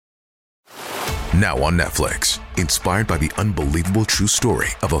Now on Netflix, inspired by the unbelievable true story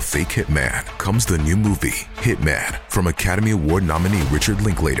of a fake hitman, comes the new movie, Hitman, from Academy Award nominee Richard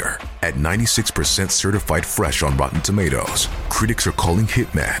Linklater. At 96% certified fresh on Rotten Tomatoes, critics are calling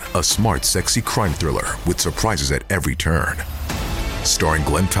Hitman a smart, sexy crime thriller with surprises at every turn. Starring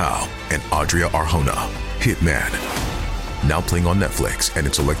Glenn Powell and Adria Arjona, Hitman. Now playing on Netflix and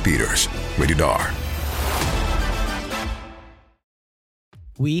in select theaters. Rated R.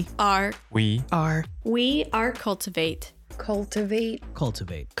 We are cultivate.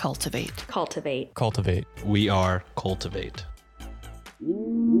 We are cultivate.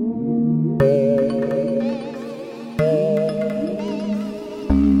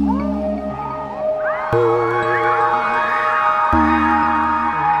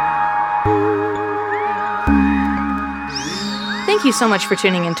 Thank you so much for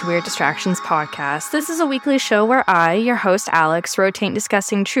tuning into Weird Distractions Podcast. This is a weekly show where I, your host Alex, rotate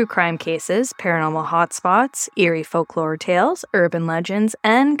discussing true crime cases, paranormal hotspots, eerie folklore tales, urban legends,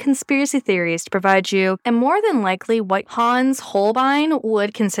 and conspiracy theories to provide you, and more than likely what Hans Holbein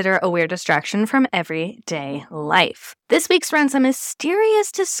would consider a weird distraction from everyday life. This week's runs a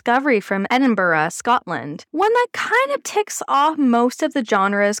mysterious discovery from Edinburgh, Scotland, one that kind of ticks off most of the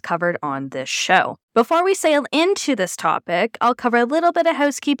genres covered on this show. Before we sail into this topic, I'll cover a little bit of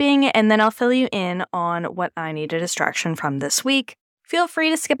housekeeping and then I'll fill you in on what I need a distraction from this week. Feel free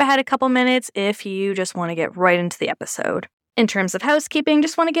to skip ahead a couple minutes if you just want to get right into the episode. In terms of housekeeping,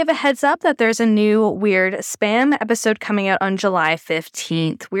 just want to give a heads up that there's a new Weird Spam episode coming out on July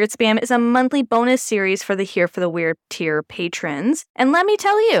 15th. Weird Spam is a monthly bonus series for the Here for the Weird tier patrons. And let me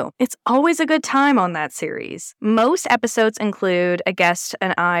tell you, it's always a good time on that series. Most episodes include a guest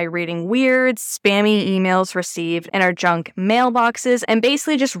and I reading weird, spammy emails received in our junk mailboxes and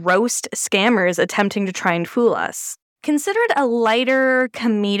basically just roast scammers attempting to try and fool us. Considered a lighter,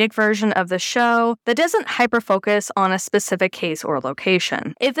 comedic version of the show that doesn't hyper-focus on a specific case or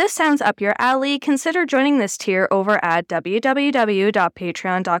location. If this sounds up your alley, consider joining this tier over at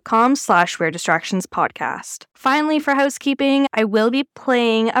www.patreon.com/WeirdDistractionsPodcast. Finally, for housekeeping, I will be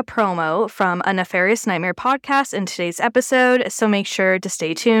playing a promo from a Nefarious Nightmare podcast in today's episode, so make sure to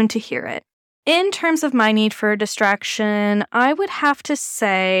stay tuned to hear it. In terms of my need for distraction, I would have to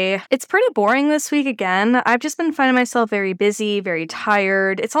say it's pretty boring this week again. I've just been finding myself very busy, very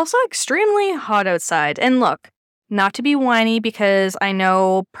tired. It's also extremely hot outside. And look, not to be whiny because I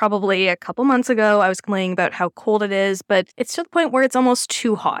know probably a couple months ago I was complaining about how cold it is, but it's to the point where it's almost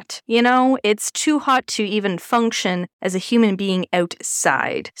too hot. You know, it's too hot to even function as a human being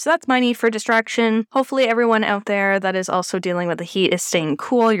outside. So that's my need for distraction. Hopefully everyone out there that is also dealing with the heat is staying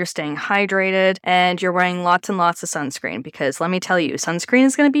cool, you're staying hydrated, and you're wearing lots and lots of sunscreen because let me tell you, sunscreen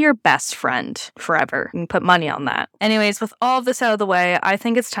is going to be your best friend forever. You can put money on that. Anyways, with all of this out of the way, I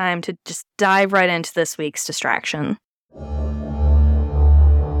think it's time to just dive right into this week's distraction.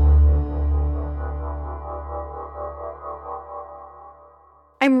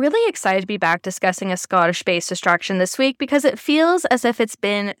 I'm really excited to be back discussing a Scottish-based distraction this week because it feels as if it's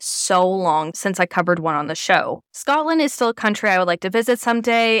been so long since I covered one on the show. Scotland is still a country I would like to visit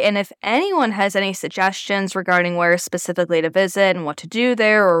someday, and if anyone has any suggestions regarding where specifically to visit and what to do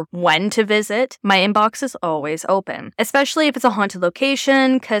there or when to visit, my inbox is always open, especially if it's a haunted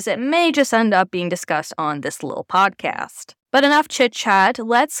location, because it may just end up being discussed on this little podcast. But enough chit-chat,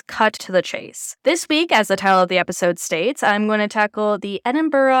 let's cut to the chase. This week, as the title of the episode states, I'm going to tackle the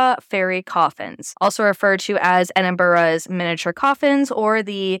Edinburgh fairy coffins, also referred to as Edinburgh's miniature coffins or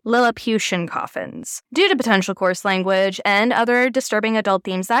the Lilliputian coffins. Due to potential coarse language and other disturbing adult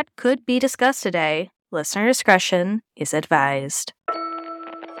themes that could be discussed today, listener discretion is advised.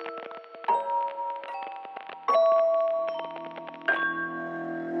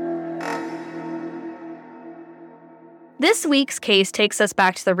 This week's case takes us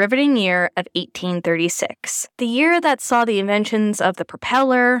back to the riveting year of 1836, the year that saw the inventions of the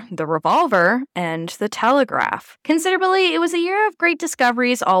propeller, the revolver, and the telegraph. Considerably, it was a year of great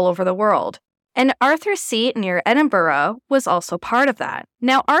discoveries all over the world. And Arthur's Seat near Edinburgh was also part of that.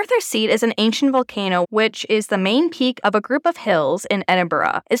 Now, Arthur's Seat is an ancient volcano which is the main peak of a group of hills in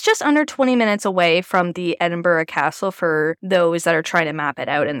Edinburgh. It's just under 20 minutes away from the Edinburgh Castle for those that are trying to map it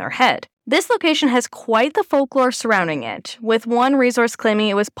out in their head. This location has quite the folklore surrounding it, with one resource claiming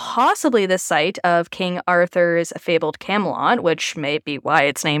it was possibly the site of King Arthur's fabled Camelot, which may be why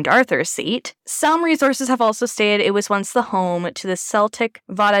it's named Arthur's Seat. Some resources have also stated it was once the home to the Celtic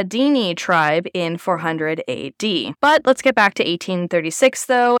Vatadini tribe in 400 AD. But let's get back to 1836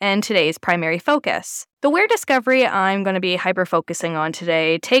 though, and today's primary focus. The weird discovery I'm going to be hyper-focusing on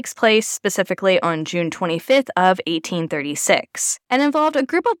today takes place specifically on June 25th of 1836 and involved a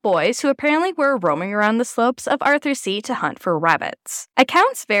group of boys who apparently were roaming around the slopes of Arthur's Seat to hunt for rabbits.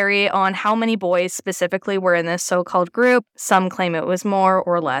 Accounts vary on how many boys specifically were in this so-called group. Some claim it was more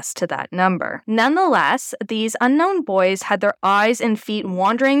or less to that number. Nonetheless, these unknown boys had their eyes and feet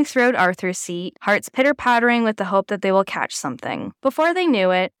wandering throughout Arthur's Seat, hearts pitter-pattering with the hope that they will catch something. Before they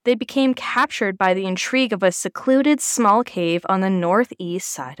knew it, they became captured by the intrigue of a secluded small cave on the northeast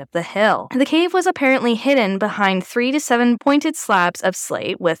side of the hill. The cave was apparently hidden behind 3 to 7 pointed slabs of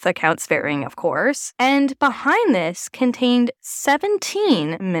slate, with accounts varying, of course, and behind this contained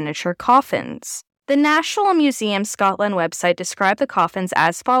 17 miniature coffins. The National Museum Scotland website described the coffins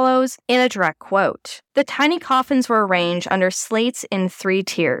as follows in a direct quote. The tiny coffins were arranged under slates in 3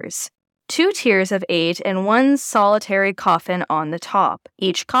 tiers. 2 tiers of 8 and 1 solitary coffin on the top.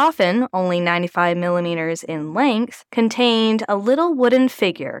 Each coffin, only 95 millimeters in length, contained a little wooden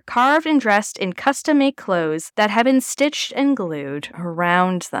figure carved and dressed in custom-made clothes that had been stitched and glued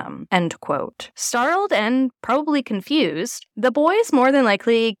around them. End quote. Startled and probably confused, the boys more than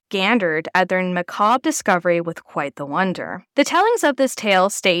likely gandered at their macabre discovery with quite the wonder. The tellings of this tale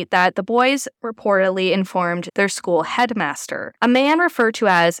state that the boys reportedly informed their school headmaster, a man referred to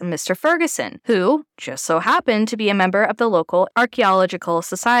as Mr. Ferguson, who just so happened to be a member of the local archaeological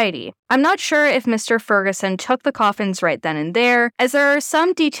society. I'm not sure if Mr. Ferguson took the coffins right then and there, as there are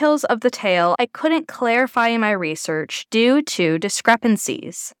some details of the tale I couldn't clarify in my research due to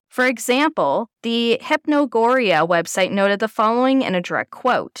discrepancies. For example, the Hypnogoria website noted the following in a direct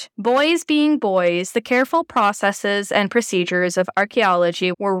quote. Boys being boys, the careful processes and procedures of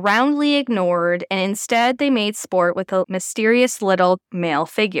archaeology were roundly ignored, and instead they made sport with the mysterious little male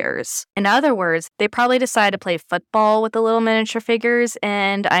figures. In other words, they probably decided to play football with the little miniature figures,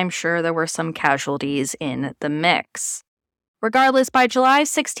 and I'm sure there were some casualties in the mix. Regardless, by July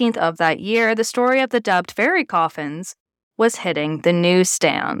 16th of that year, the story of the dubbed fairy coffins was hitting the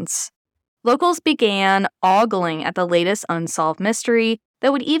newsstands. Locals began ogling at the latest unsolved mystery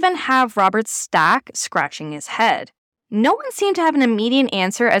that would even have Robert Stack scratching his head. No one seemed to have an immediate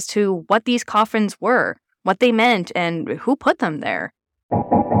answer as to what these coffins were, what they meant, and who put them there.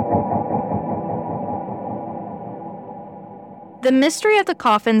 The mystery of the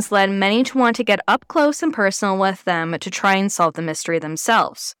coffins led many to want to get up close and personal with them to try and solve the mystery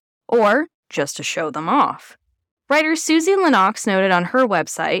themselves, or just to show them off. Writer Susie Lennox noted on her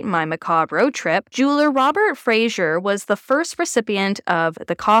website, My Macabre Road Trip, jeweler Robert Fraser was the first recipient of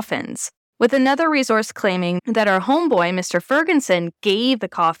the coffins, with another resource claiming that our homeboy, Mr. Ferguson, gave the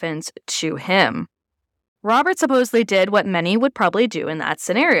coffins to him. Robert supposedly did what many would probably do in that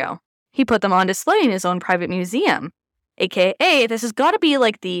scenario. He put them on display in his own private museum, aka this has got to be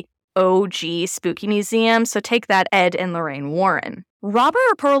like the OG spooky museum, so take that, Ed and Lorraine Warren. Robert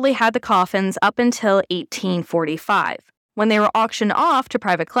reportedly had the coffins up until 1845, when they were auctioned off to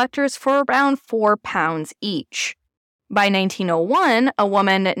private collectors for around £4 each. By 1901, a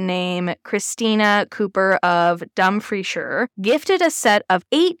woman named Christina Cooper of Dumfriesshire gifted a set of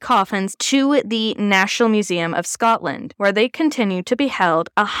 8 coffins to the National Museum of Scotland, where they continue to be held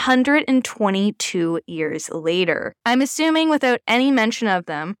 122 years later. I'm assuming without any mention of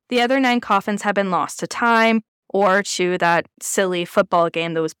them, the other 9 coffins have been lost to time, or to that silly football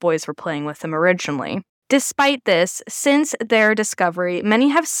game those boys were playing with them originally. Despite this, since their discovery, many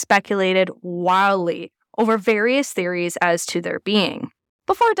have speculated wildly over various theories as to their being.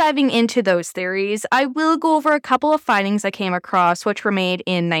 Before diving into those theories, I will go over a couple of findings I came across which were made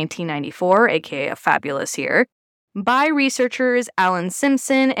in 1994, aka a fabulous year, by researchers Alan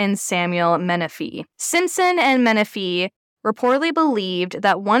Simpson and Samuel Menefee. Simpson and Menefee reportedly believed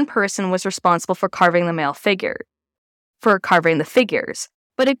that one person was responsible for carving the figures,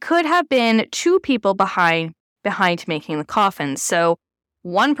 but it could have been 2 people behind making the coffins. So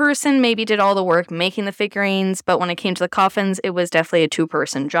one person maybe did all the work making the figurines, but when it came to the coffins, it was definitely a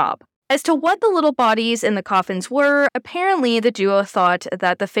 2-person job. As to what the little bodies in the coffins were, apparently the duo thought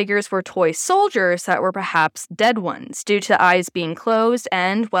that the figures were toy soldiers that were perhaps dead ones, due to eyes being closed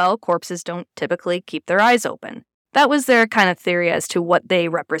and, well, corpses don't typically keep their eyes open. That was their kind of theory as to what they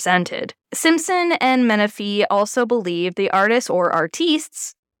represented. Simpson and Menefee also believed the artists or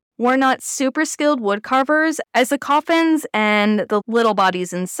artistes were not super skilled woodcarvers, as the coffins and the little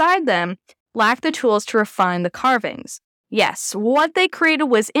bodies inside them lacked the tools to refine the carvings. Yes, what they created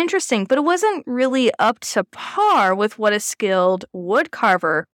was interesting, but it wasn't really up to par with what a skilled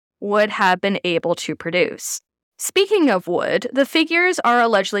woodcarver would have been able to produce. Speaking of wood, the figures are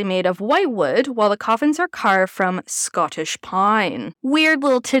allegedly made of white wood, while the coffins are carved from Scottish pine. Weird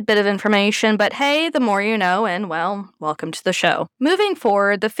little tidbit of information, but hey, the more you know, and well, welcome to the show. Moving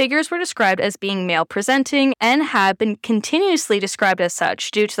forward, the figures were described as being male-presenting and have been continuously described as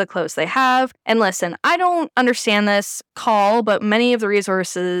such due to the clothes they have. And listen, I don't understand this call, but many of the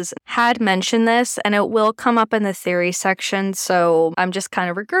resources had mentioned this, and it will come up in the theory section, so I'm just kind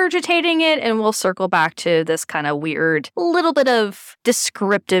of regurgitating it, and we'll circle back to this kind of weird little bit of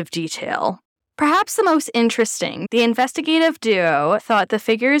descriptive detail. Perhaps the most interesting, the investigative duo thought the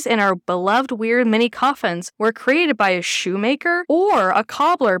figures in our beloved weird mini coffins were created by a shoemaker or a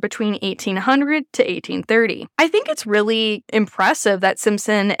cobbler between 1800 to 1830. I think it's really impressive that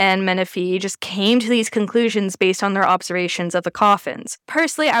Simpson and Menifee just came to these conclusions based on their observations of the coffins.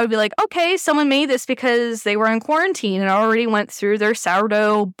 Personally, I would be like, okay, someone made this because they were in quarantine and already went through their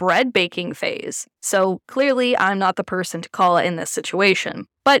sourdough bread baking phase. So clearly, I'm not the person to call it in this situation.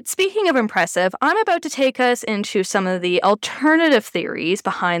 But speaking of impressive, I'm about to take us into some of the alternative theories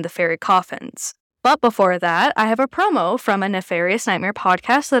behind the fairy coffins. But before that, I have a promo from a Nefarious Nightmare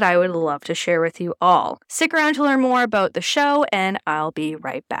podcast that I would love to share with you all. Stick around to learn more about the show, and I'll be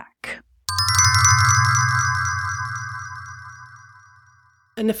right back.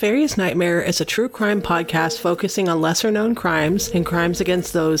 A Nefarious Nightmare is a true crime podcast focusing on lesser-known crimes and crimes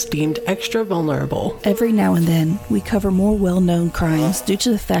against those deemed extra vulnerable. Every now and then, we cover more well-known crimes due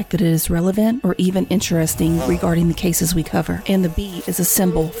to the fact that it is relevant or even interesting regarding the cases we cover. And the B is a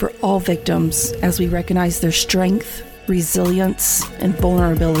symbol for all victims as we recognize their strength, resilience, and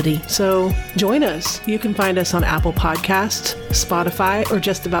vulnerability. So join us. You can find us on Apple Podcasts, Spotify, or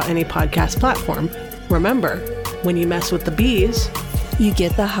just about any podcast platform. Remember, when you mess with the bees, you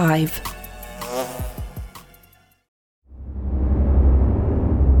get the hive.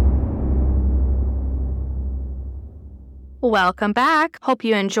 Welcome back. Hope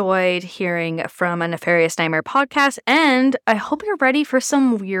you enjoyed hearing from a Nefarious Nightmare podcast, and I hope you're ready for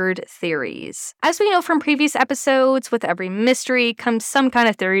some weird theories. As we know from previous episodes, with every mystery comes some kind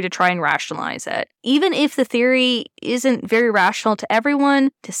of theory to try and rationalize it. Even if the theory isn't very rational to everyone,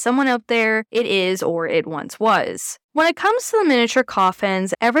 to someone out there, it is or it once was. When it comes to the miniature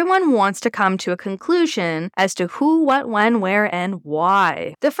coffins, everyone wants to come to a conclusion as to who, what, when, where, and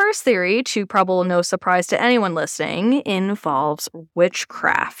why. The first theory, to probably no surprise to anyone listening, involves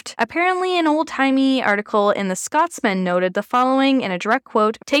witchcraft. Apparently, an old-timey article in The Scotsman noted the following in a direct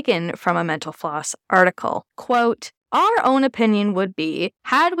quote taken from a Mental Floss article. Quote, "Our own opinion would be,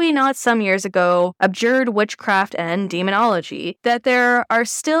 had we not some years ago abjured witchcraft and demonology, that there are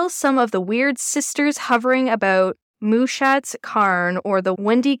still some of the weird sisters hovering about Mushat's Carn or the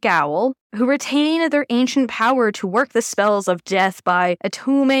Windy Gowl, who retain their ancient power to work the spells of death by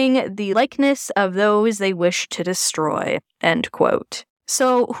attuning the likeness of those they wish to destroy." End quote.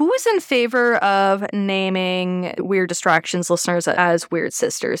 So who is in favor of naming Weird Distractions listeners as Weird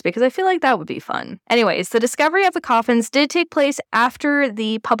Sisters? Because I feel like that would be fun. Anyways, the discovery of the coffins did take place after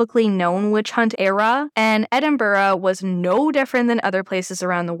the publicly known witch hunt era, and Edinburgh was no different than other places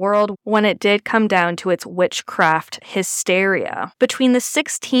around the world when it did come down to its witchcraft hysteria. Between the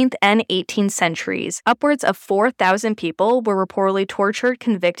 16th and 18th centuries, upwards of 4,000 people were reportedly tortured,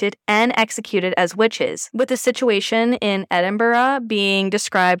 convicted, and executed as witches, with the situation in Edinburgh being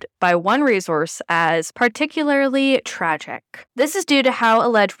described by one resource as particularly tragic. This is due to how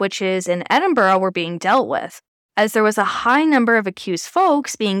alleged witches in Edinburgh were being dealt with, as there was a high number of accused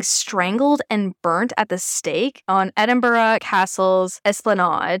folks being strangled and burnt at the stake on Edinburgh Castle's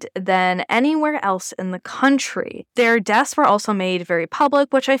esplanade than anywhere else in the country. Their deaths were also made very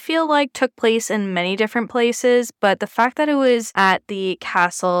public, which I feel like took place in many different places, but the fact that it was at the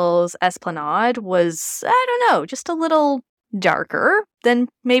castle's esplanade was, I don't know, just a little darker than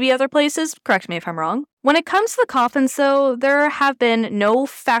maybe other places. Correct me if I'm wrong. When it comes to the coffins, though, there have been no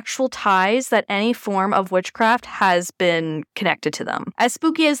factual ties that any form of witchcraft has been connected to them. As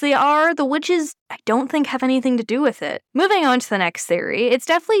spooky as they are, the witches, I don't think, have anything to do with it. Moving on to the next theory, it's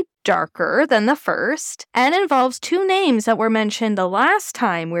definitely darker than the first, and involves two names that were mentioned the last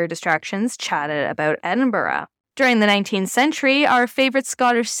time Weird Distractions chatted about Edinburgh. During the 19th century, our favorite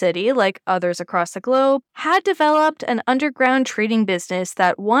Scottish city, like others across the globe, had developed an underground trading business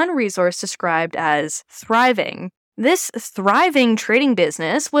that one resource described as thriving. This thriving trading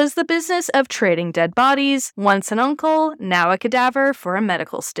business was the business of trading dead bodies, once an uncle, now a cadaver for a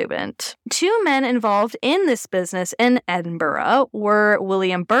medical student. Two men involved in this business in Edinburgh were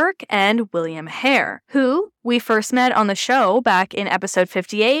William Burke and William Hare, who we first met on the show back in episode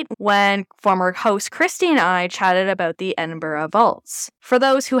 58 when former host Christy and I chatted about the Edinburgh vaults. For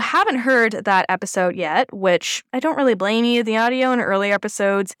those who haven't heard that episode yet, which I don't really blame you, the audio in earlier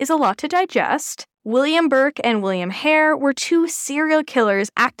episodes is a lot to digest, William Burke and William Hare were two serial killers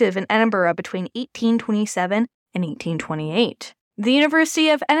active in Edinburgh between 1827 and 1828. The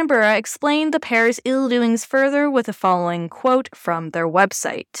University of Edinburgh explained the pair's ill-doings further with the following quote from their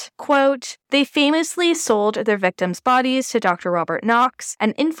website. Quote, "They famously sold their victims' bodies to Dr. Robert Knox,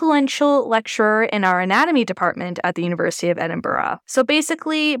 an influential lecturer in our anatomy department at the University of Edinburgh." So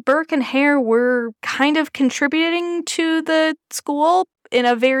basically, Burke and Hare were kind of contributing to the school in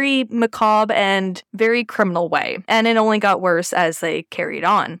a very macabre and very criminal way, and it only got worse as they carried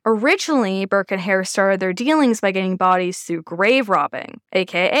on. Originally, Burke and Hare started their dealings by getting bodies through grave robbing,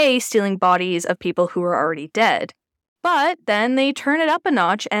 aka stealing bodies of people who were already dead. But then they turned it up a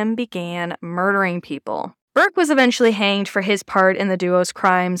notch and began murdering people. Burke was eventually hanged for his part in the duo's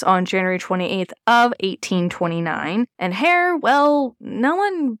crimes on January 28th of 1829, and Hare, well, no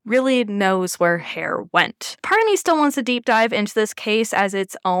one really knows where Hare went. Part of me still wants to deep dive into this case as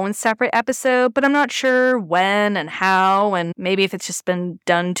its own separate episode, but I'm not sure when and how, and maybe if it's just been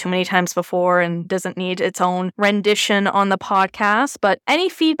done too many times before and doesn't need its own rendition on the podcast. But any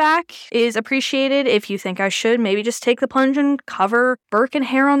feedback is appreciated. If you think I should, maybe just take the plunge and cover Burke and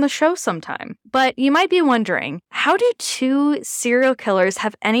Hare on the show sometime. But you might be wondering, how do two serial killers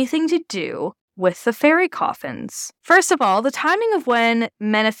have anything to do with the fairy coffins? First of all, the timing of when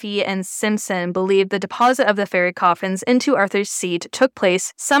Menefee and Simpson believed the deposit of the fairy coffins into Arthur's Seat took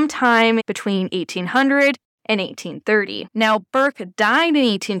place sometime between 1800 and 1830. Now, Burke died in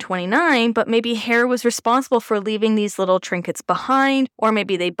 1829, but maybe Hare was responsible for leaving these little trinkets behind, or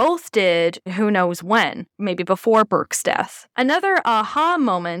maybe they both did, who knows when, maybe before Burke's death. Another aha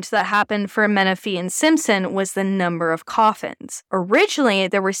moment that happened for Menefee and Simpson was the number of coffins. Originally,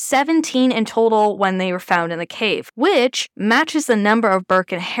 there were 17 in total when they were found in the cave, which matches the number of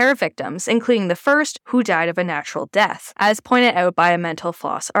Burke and Hare victims, including the first, who died of a natural death, as pointed out by a Mental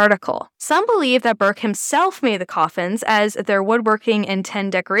Floss article. Some believe that Burke himself made the coffins, as their woodworking and 10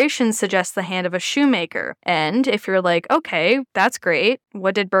 decorations suggest the hand of a shoemaker. And if you're like, okay, that's great,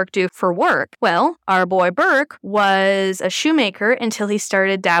 what did Burke do for work? Well, our boy Burke was a shoemaker until he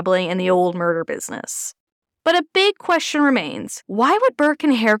started dabbling in the old murder business. But a big question remains. Why would Burke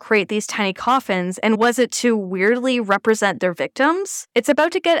and Hare create these tiny coffins, and was it to weirdly represent their victims? It's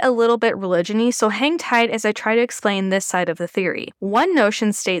about to get a little bit religion-y, so hang tight as I try to explain this side of the theory. One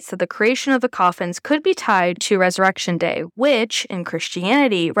notion states that the creation of the coffins could be tied to Resurrection Day, which, in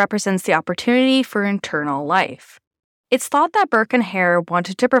Christianity, represents the opportunity for eternal life. It's thought that Burke and Hare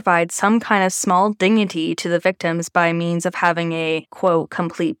wanted to provide some kind of small dignity to the victims by means of having a, quote,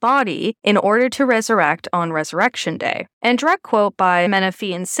 complete body in order to resurrect on Resurrection Day. And direct quote by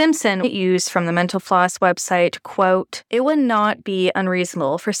Menefee and Simpson, used from the Mental Floss website, quote, "It would not be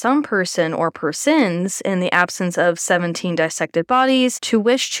unreasonable for some person or persons, in the absence of 17 dissected bodies, to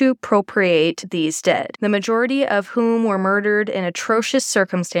wish to propitiate these dead, the majority of whom were murdered in atrocious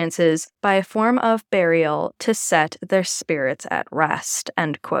circumstances by a form of burial to set their spirits at rest,"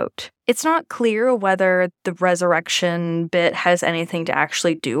 end quote. It's not clear whether the resurrection bit has anything to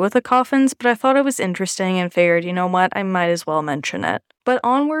actually do with the coffins, but I thought it was interesting and figured, you know what, I might as well mention it. But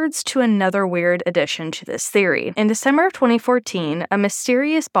onwards to another weird addition to this theory. In December of 2014, a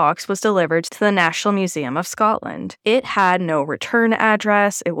mysterious box was delivered to the National Museum of Scotland. It had no return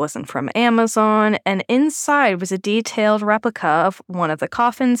address, it wasn't from Amazon, and inside was a detailed replica of one of the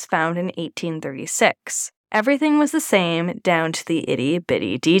coffins found in 1836. Everything was the same, down to the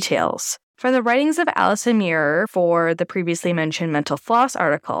itty-bitty details. From the writings of Alison Muir for the previously mentioned Mental Floss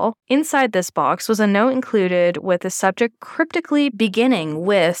article, inside this box was a note included with the subject cryptically beginning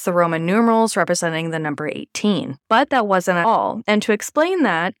with the Roman numerals representing the number 18. But that wasn't all, and to explain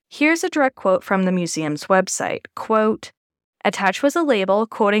that, here's a direct quote from the museum's website, quote, "Attached was a label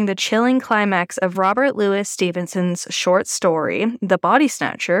quoting the chilling climax of Robert Louis Stevenson's short story, The Body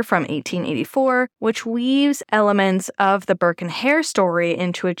Snatcher, from 1884, which weaves elements of the Burke and Hare story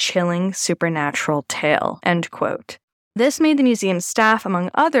into a chilling supernatural tale," end quote. This made the museum's staff,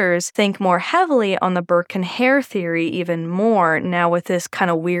 among others, think more heavily on the Burke and Hare theory even more, now with this kind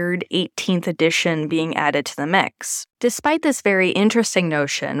of weird 18th edition being added to the mix. Despite this very interesting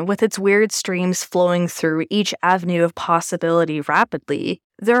notion, with its weird streams flowing through each avenue of possibility rapidly,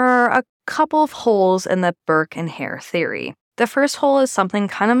 there are a couple of holes in the Burke and Hare theory. The first hole is something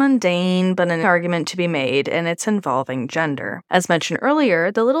kind of mundane, but an argument to be made, and it's involving gender. As mentioned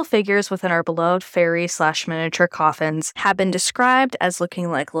earlier, the little figures within our beloved fairy/miniature coffins have been described as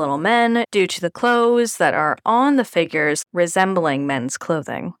looking like little men due to the clothes that are on the figures resembling men's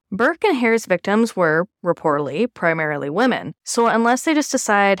clothing. Burke and Hare's victims were, reportedly, primarily women, so unless they just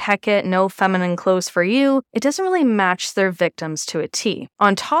decide, heck it, no feminine clothes for you, it doesn't really match their victims to a T.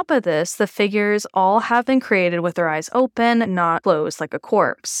 On top of this, the figures all have been created with their eyes open, not closed like a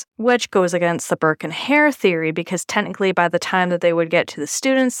corpse, which goes against the Burke and Hare theory because technically by the time that they would get to the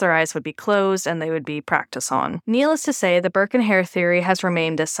students, their eyes would be closed and they would be practice on. Needless to say, the Burke and Hare theory has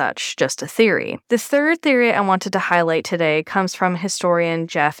remained as such, just a theory. The third theory I wanted to highlight today comes from historian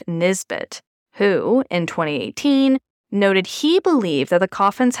Jeff Nisbet, who, in 2018, noted he believed that the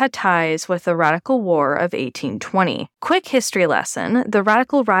coffins had ties with the Radical War of 1820. Quick history lesson, the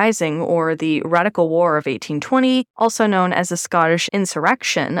Radical Rising, or the Radical War of 1820, also known as the Scottish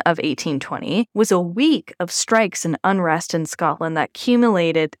Insurrection of 1820, was a week of strikes and unrest in Scotland that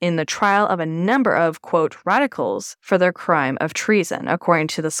culminated in the trial of a number of, quote, radicals for their crime of treason, according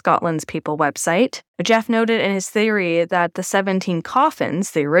to the Scotland's People website. Jeff noted in his theory that the 17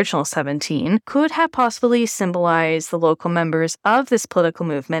 coffins, the original 17, could have possibly symbolized the local members of this political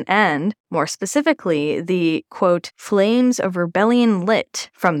movement and, more specifically, the, quote, flames of rebellion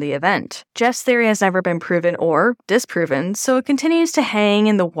lit from the event. Jeff's theory has never been proven or disproven, so it continues to hang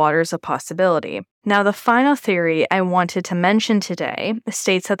in the waters of possibility. Now, the final theory I wanted to mention today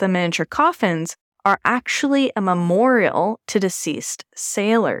states that the miniature coffins are actually a memorial to deceased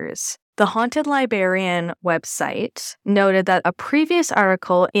sailors. The Haunted Librarian website noted that a previous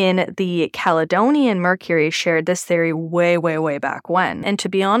article in the Caledonian Mercury shared this theory way back when. And to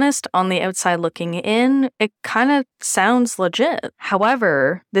be honest, on the outside looking in, it kind of sounds legit.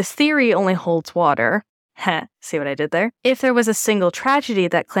 However, this theory only holds water. See what I did there? If there was a single tragedy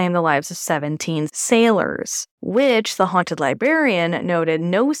that claimed the lives of 17 sailors, which the Haunted Librarian noted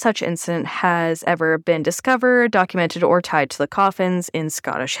no such incident has ever been discovered, documented, or tied to the coffins in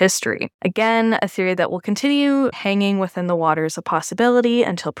Scottish history. Again, a theory that will continue hanging within the waters of possibility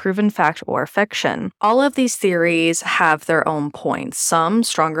until proven fact or fiction. All of these theories have their own points, some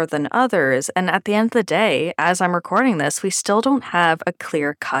stronger than others, and at the end of the day, as I'm recording this, we still don't have a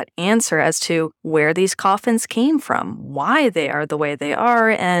clear-cut answer as to where these coffins came from, why they are the way they are,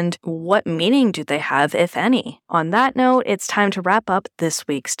 and what meaning do they have, if any. On that note, it's time to wrap up this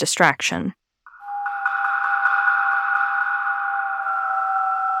week's distraction.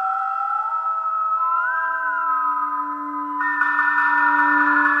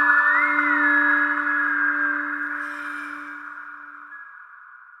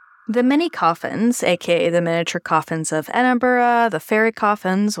 The mini coffins, aka the miniature coffins of Edinburgh, the fairy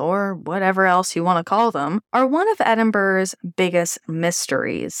coffins, or whatever else you want to call them, are one of Edinburgh's biggest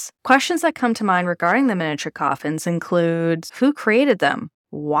mysteries. Questions that come to mind regarding the miniature coffins include who created them?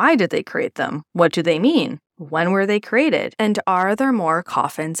 Why did they create them? What do they mean? When were they created? And are there more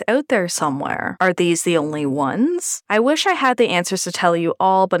coffins out there somewhere? Are these the only ones? I wish I had the answers to tell you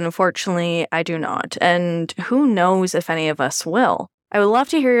all, but unfortunately I do not. And who knows if any of us will. I would love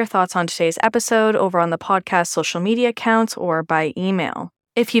to hear your thoughts on today's episode over on the podcast social media accounts or by email.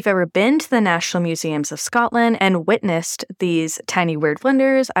 If you've ever been to the National Museums of Scotland and witnessed these tiny weird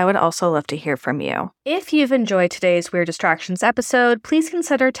wonders, I would also love to hear from you. If you've enjoyed today's Weird Distractions episode, please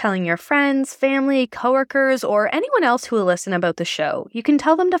consider telling your friends, family, coworkers, or anyone else who will listen about the show. You can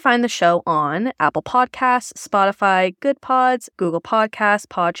tell them to find the show on Apple Podcasts, Spotify, Good Pods, Google Podcasts,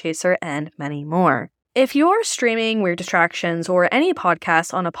 Podchaser, and many more. If you're streaming Weird Distractions or any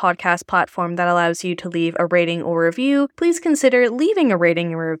podcast on a podcast platform that allows you to leave a rating or review, please consider leaving a rating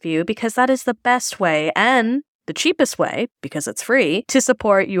and review because that is the best way and the cheapest way, because it's free, to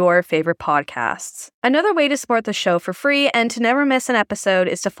support your favorite podcasts. Another way to support the show for free and to never miss an episode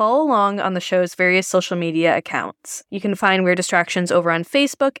is to follow along on the show's various social media accounts. You can find Weird Distractions over on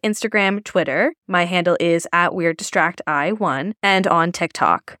Facebook, Instagram, Twitter. My handle is @WeirdDistractI1 and on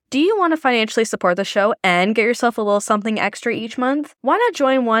TikTok. Do you want to financially support the show and get yourself a little something extra each month? Why not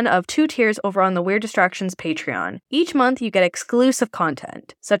join one of 2 tiers over on the Weird Distractions Patreon? Each month you get exclusive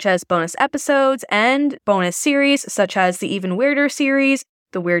content, such as bonus episodes and bonus series, such as the Even Weirder series,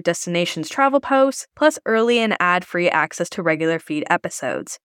 the Weird Destinations travel posts, plus early and ad-free access to regular feed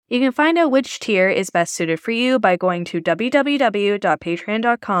episodes. You can find out which tier is best suited for you by going to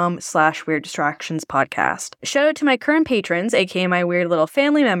www.patreon.com/weirddistractionspodcast. Shout out to my current patrons, aka my weird little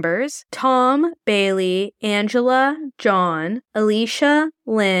family members, Tom, Bailey, Angela, John, Alicia,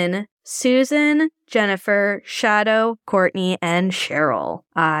 Lynn, Susan, Jennifer, Shadow, Courtney, and Cheryl.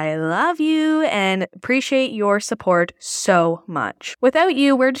 I love you and appreciate your support so much. Without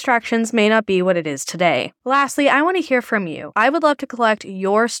you, Weird Distractions may not be what it is today. Lastly, I want to hear from you. I would love to collect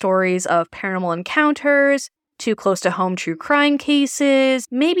your stories of paranormal encounters, too close to home true crime cases,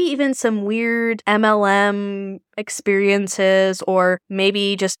 maybe even some weird MLM experiences, or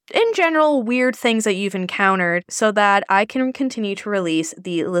maybe just in general weird things that you've encountered, so that I can continue to release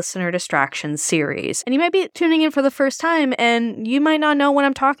the Listener Distractions series. And you might be tuning in for the first time and you might not know what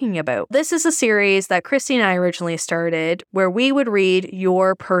I'm talking about. This is a series that Christy and I originally started where we would read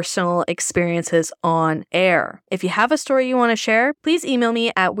your personal experiences on air. If you have a story you want to share, please email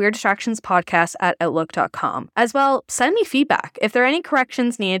me at weirddistractionspodcast@outlook.com. As well, send me feedback. If there are any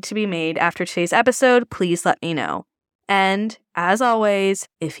corrections needed to be made after today's episode, please let me know. And as always,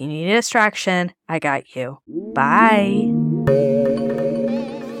 if you need a distraction, I got you. Bye.